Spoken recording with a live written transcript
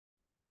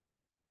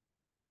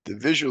the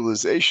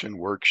visualization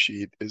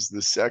worksheet is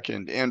the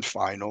second and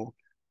final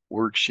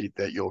worksheet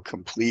that you'll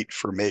complete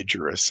for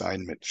major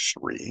assignment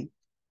 3.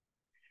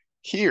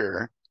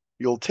 Here,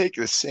 you'll take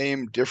the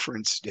same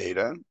difference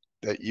data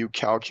that you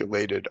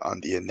calculated on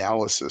the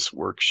analysis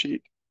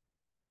worksheet,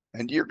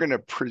 and you're going to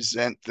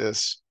present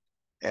this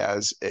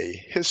as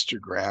a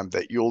histogram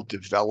that you'll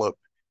develop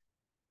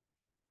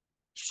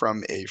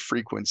from a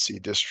frequency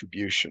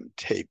distribution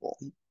table.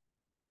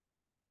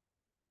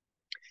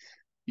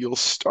 You'll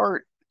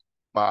start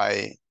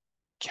by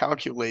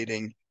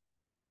calculating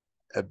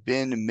a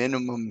bin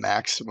minimum,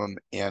 maximum,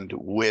 and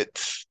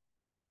width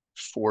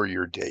for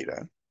your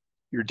data.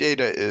 Your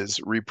data is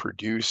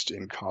reproduced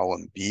in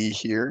column B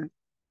here,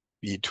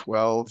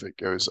 B12. It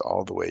goes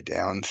all the way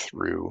down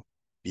through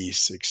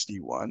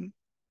B61.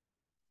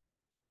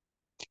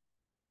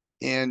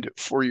 And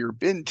for your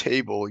bin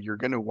table, you're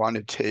going to want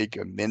to take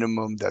a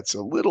minimum that's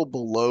a little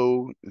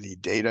below the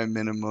data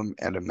minimum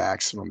and a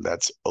maximum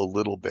that's a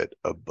little bit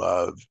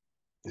above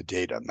the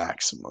data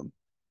maximum.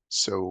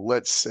 So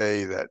let's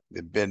say that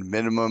the bin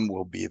minimum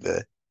will be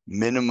the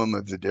minimum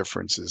of the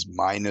differences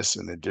minus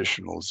an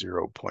additional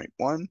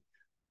 0.1.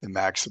 The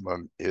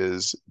maximum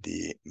is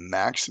the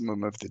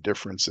maximum of the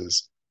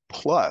differences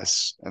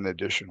plus an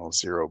additional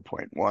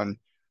 0.1.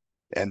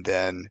 And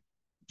then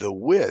the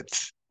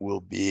width will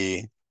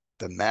be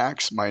the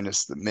max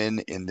minus the min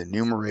in the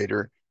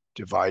numerator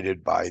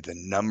divided by the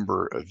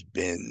number of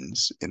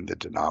bins in the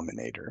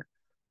denominator.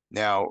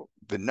 Now,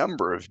 the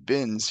number of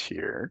bins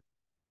here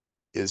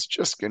is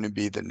just going to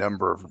be the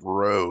number of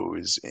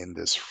rows in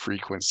this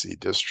frequency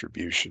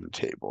distribution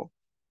table.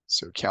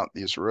 So count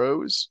these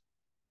rows,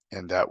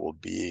 and that will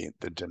be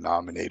the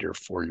denominator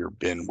for your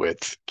bin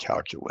width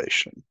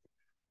calculation.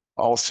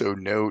 Also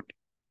note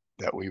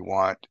that we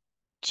want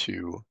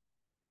to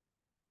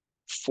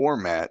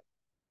format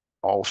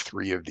all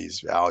 3 of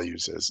these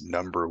values as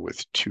number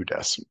with 2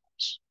 decimals.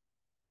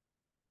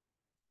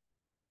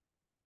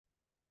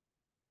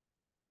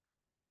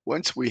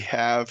 Once we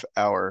have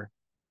our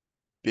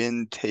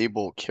bin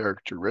table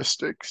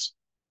characteristics,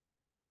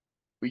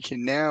 we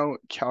can now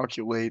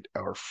calculate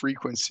our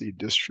frequency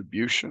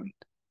distribution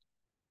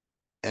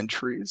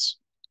entries.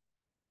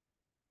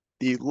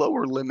 The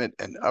lower limit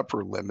and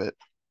upper limit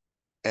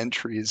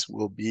entries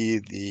will be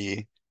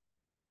the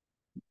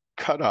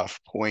cutoff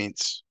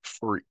points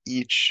for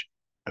each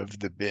of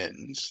the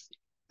bins.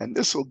 And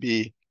this will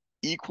be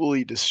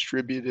equally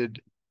distributed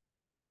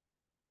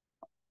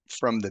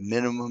from the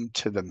minimum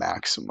to the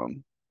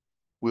maximum.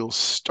 We'll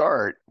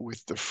start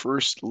with the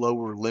first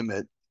lower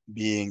limit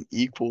being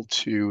equal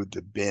to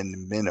the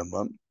bin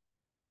minimum.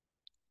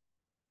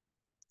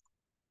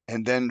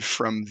 And then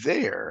from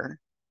there,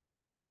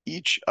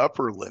 each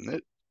upper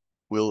limit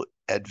will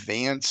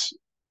advance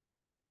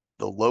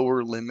the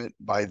lower limit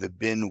by the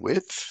bin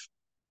width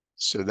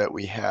so that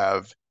we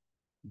have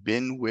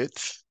bin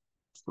width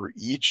for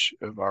each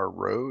of our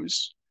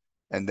rows.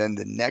 And then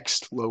the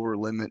next lower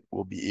limit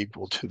will be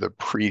equal to the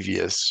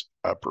previous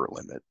upper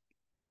limit.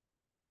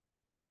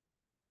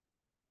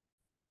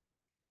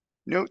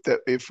 Note that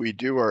if we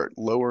do our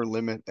lower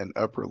limit and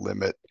upper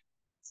limit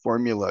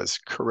formulas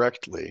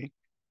correctly,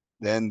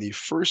 then the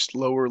first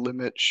lower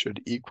limit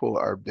should equal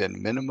our bin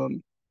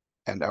minimum,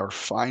 and our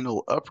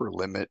final upper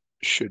limit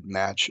should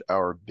match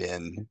our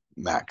bin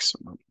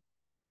maximum.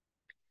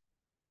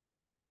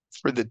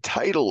 For the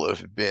title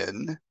of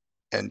bin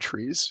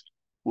entries,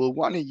 we'll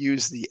want to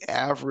use the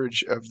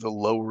average of the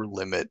lower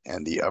limit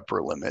and the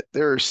upper limit.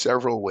 There are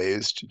several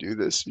ways to do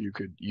this. You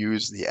could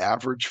use the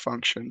average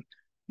function.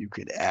 You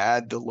could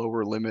add the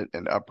lower limit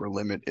and upper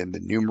limit in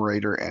the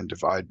numerator and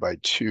divide by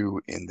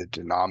 2 in the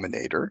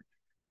denominator.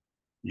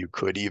 You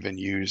could even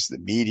use the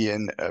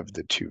median of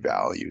the 2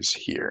 values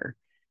here.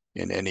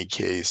 In any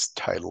case,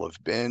 title of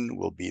bin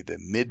will be the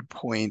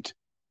midpoint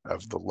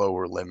of the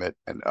lower limit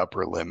and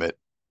upper limit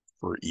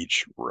for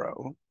each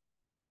row.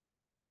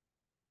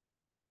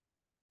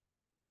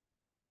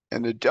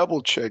 And a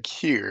double check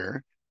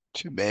here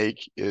to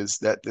make is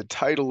that the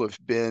title of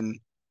bin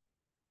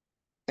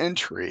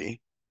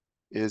entry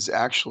is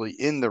actually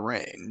in the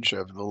range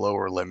of the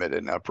lower limit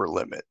and upper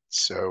limit.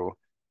 So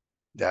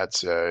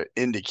that's an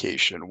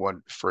indication.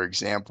 For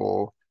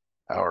example,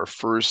 our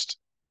first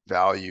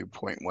value,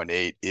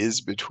 0.18,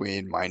 is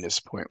between minus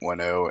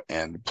 0.10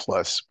 and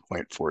plus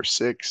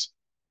 0.46.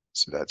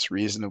 So that's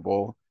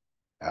reasonable.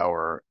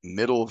 Our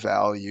middle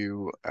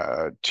value,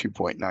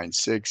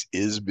 2.96,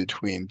 is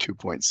between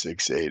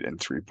 2.68 and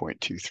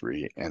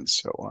 3.23, and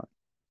so on.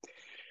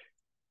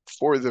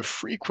 For the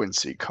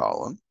frequency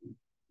column,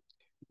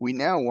 we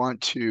now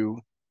want to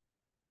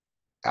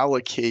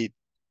allocate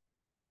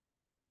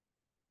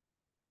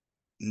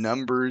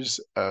numbers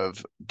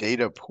of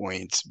data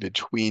points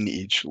between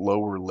each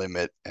lower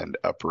limit and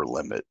upper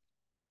limit.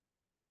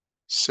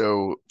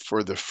 So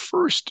for the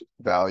first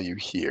value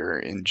here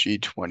in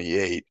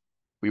G28,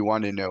 we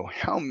want to know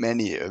how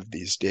many of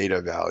these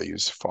data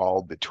values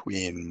fall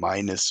between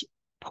minus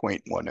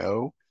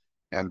 0.10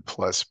 and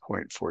plus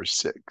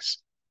 0.46.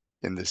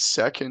 In the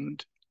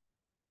second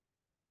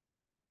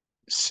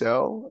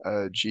cell,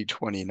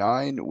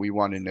 G29, we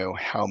want to know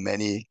how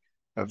many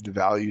of the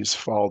values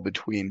fall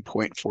between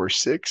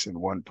 0.46 and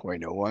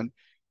 1.01,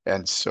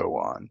 and so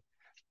on.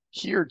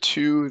 Here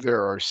too,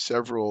 there are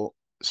several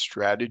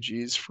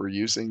strategies for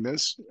using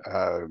this.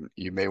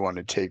 You may want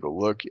to take a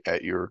look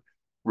at your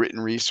written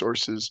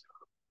resources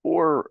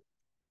or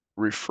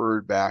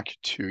refer back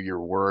to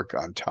your work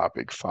on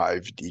topic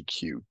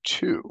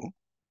 5DQ2.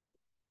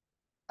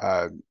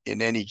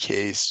 In any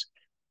case,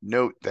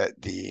 note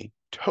that the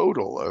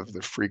total of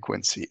the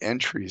frequency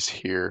entries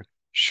here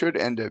should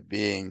end up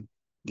being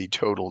the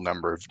total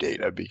number of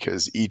data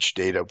because each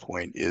data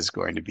point is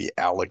going to be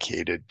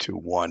allocated to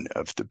one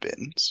of the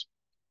bins.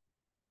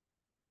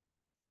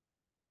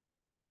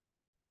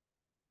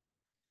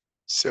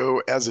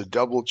 So as a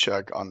double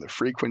check on the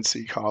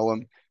frequency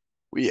column,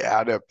 we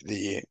add up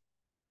the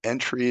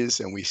entries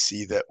and we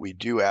see that we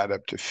do add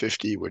up to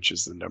 50, which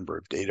is the number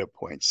of data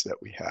points that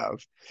we have.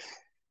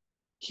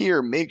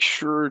 Here, make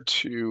sure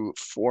to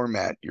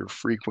format your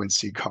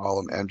frequency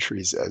column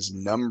entries as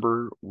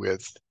number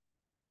with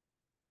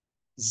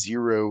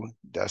 0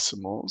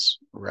 decimals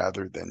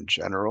rather than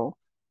general.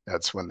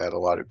 That's one that a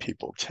lot of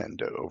people tend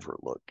to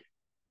overlook.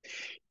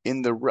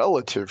 In the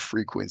relative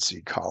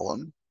frequency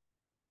column,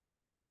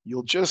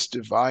 you'll just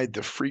divide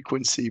the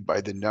frequency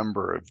by the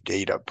number of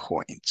data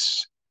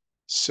points.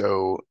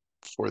 So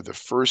for the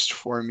first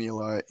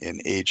formula in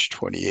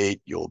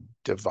H28, you'll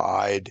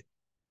divide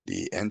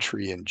the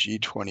entry in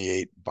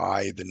G28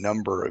 by the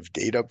number of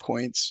data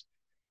points.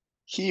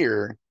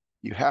 Here,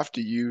 you have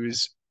to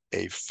use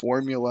a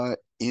formula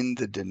in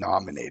the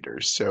denominator.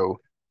 So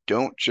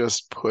don't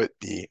just put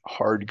the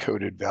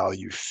hard-coded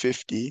value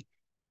 50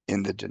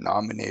 in the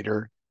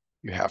denominator.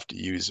 You have to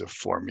use a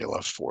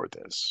formula for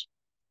this.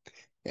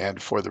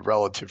 And for the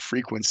relative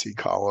frequency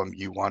column,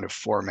 you want to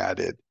format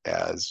it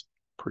as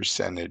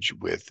percentage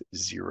with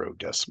 0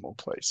 decimal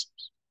places.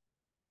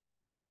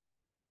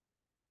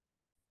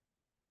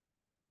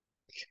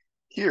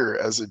 Here,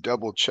 as a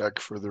double check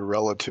for the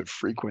relative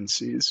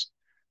frequencies,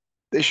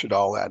 they should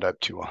all add up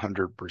to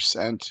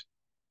 100%.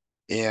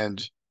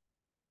 And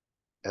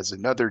as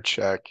another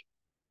check,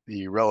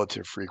 the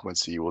relative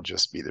frequency will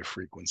just be the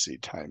frequency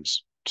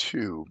times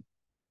 2%.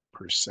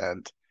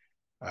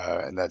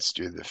 And that's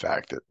due to the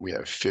fact that we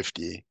have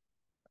 50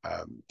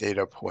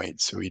 data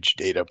points, so each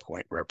data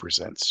point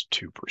represents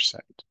 2%.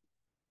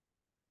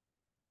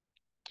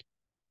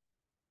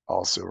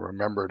 Also,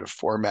 remember to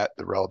format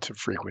the relative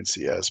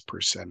frequency as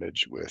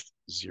percentage with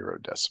 0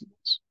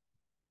 decimals.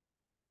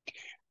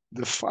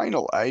 The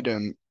final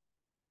item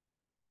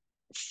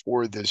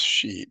for this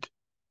sheet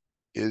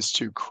is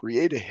to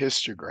create a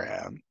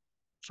histogram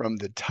from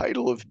the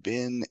title of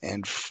bin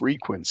and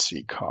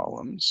frequency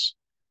columns,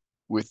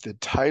 with the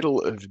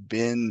title of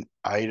bin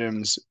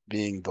items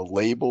being the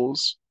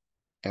labels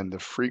and the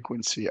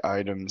frequency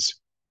items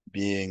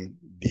being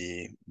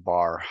the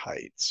bar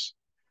heights.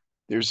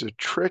 There's a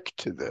trick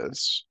to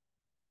this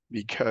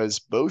because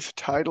both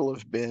title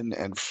of bin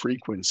and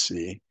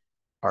frequency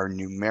are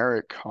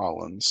numeric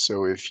columns.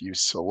 So if you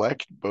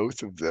select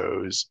both of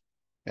those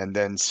and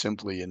then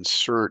simply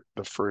insert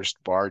the first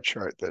bar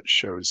chart that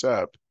shows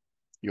up,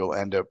 you'll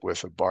end up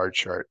with a bar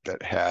chart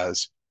that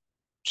has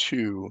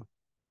 2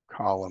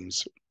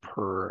 columns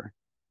per,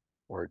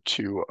 or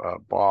 2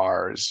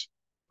 bars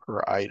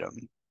per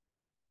item.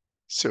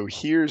 So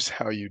here's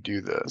how you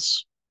do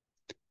this.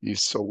 You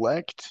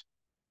select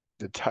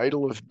the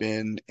title of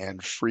bin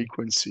and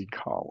frequency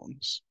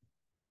columns.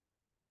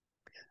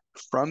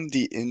 From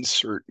the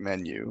insert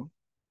menu,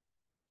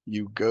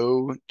 you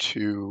go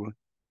to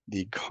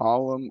the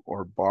column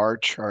or bar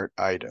chart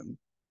item,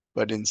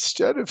 but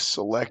instead of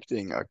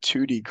selecting a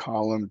 2D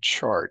column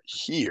chart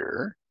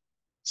here,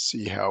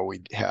 see how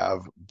we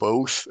have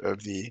both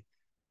of the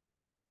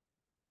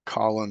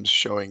columns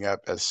showing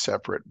up as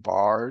separate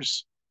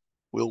bars?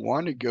 We'll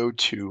want to go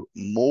to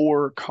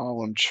more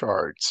column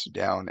charts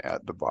down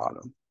at the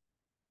bottom.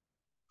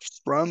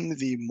 From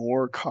the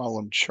more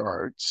column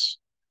charts,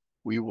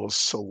 we will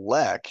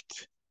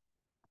select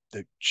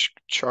the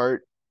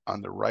chart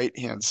on the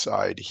right-hand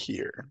side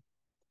here.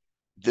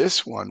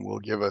 This one will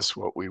give us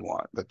what we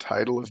want, the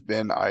title of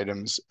bin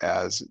items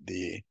as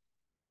the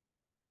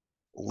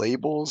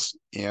labels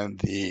and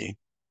the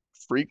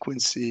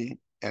frequency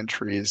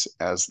entries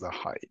as the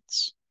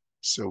heights.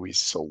 So we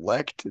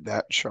select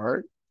that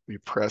chart, we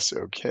press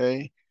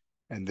OK,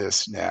 and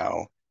this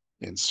now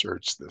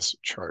inserts this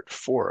chart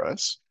for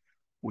us.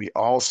 We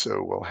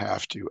also will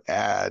have to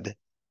add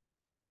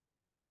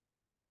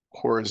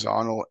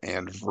horizontal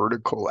and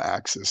vertical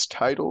axis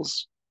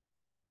titles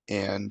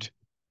and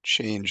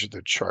change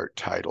the chart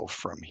title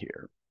from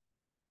here.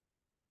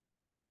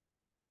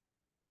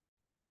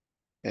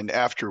 And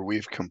after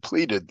we've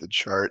completed the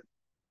chart,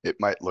 it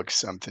might look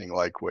something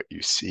like what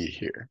you see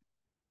here.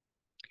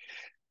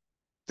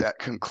 That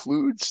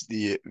concludes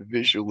the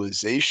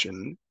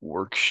visualization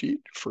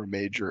worksheet for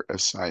major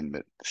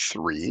assignment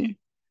 3.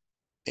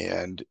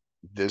 And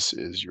this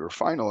is your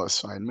final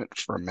assignment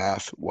for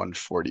Math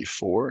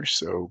 144,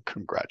 so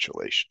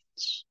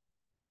congratulations.